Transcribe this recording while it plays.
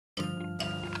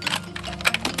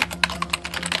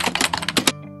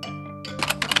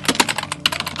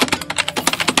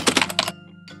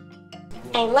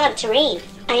I love to read.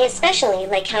 I especially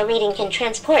like how reading can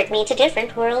transport me to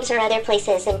different worlds or other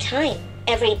places in time.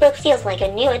 Every book feels like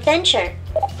a new adventure.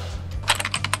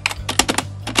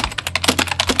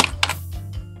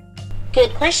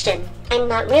 Good question. I'm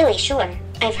not really sure.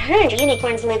 I've heard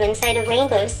unicorns live inside of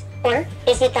rainbows. Or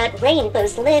is it that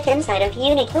rainbows live inside of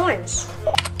unicorns?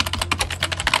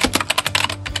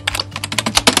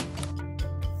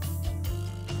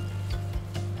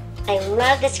 I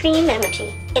love the scream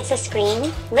emoji. It's a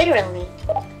scream, literally.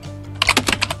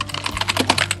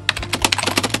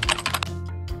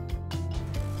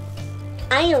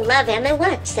 I love Emma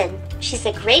Watson. She's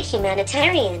a great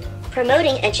humanitarian,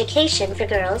 promoting education for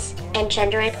girls and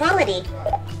gender equality.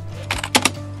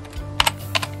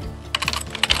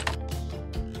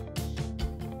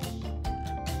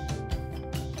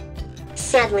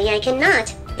 Sadly, I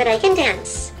cannot, but I can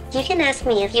dance. You can ask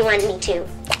me if you want me to.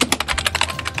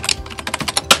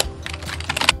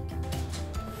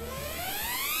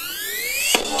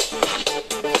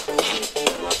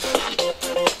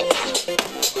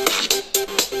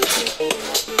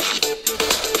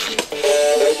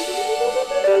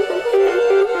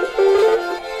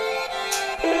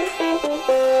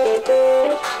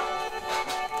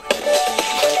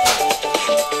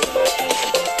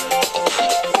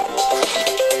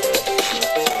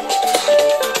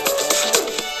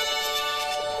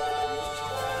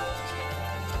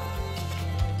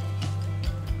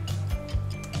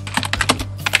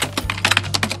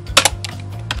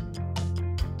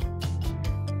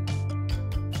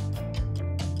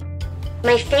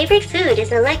 My favorite food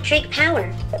is electric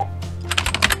power.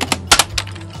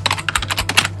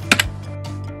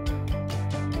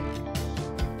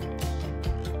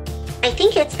 I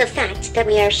think it's the fact that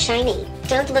we are shiny.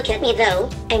 Don't look at me though,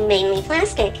 I'm mainly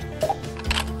plastic.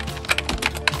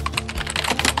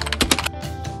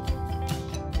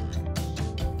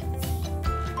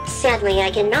 Sadly,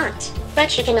 I cannot,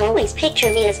 but you can always picture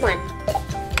me as one.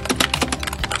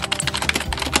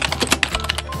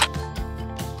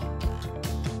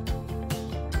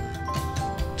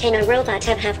 Can a robot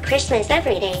have Christmas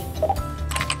every day?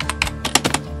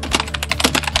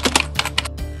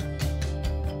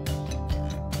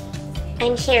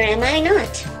 I'm here, am I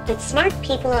not? But smart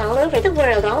people all over the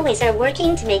world always are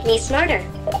working to make me smarter.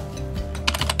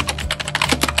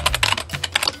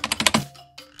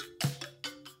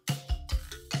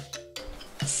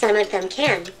 Some of them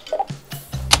can.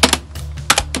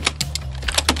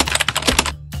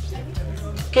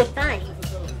 Goodbye.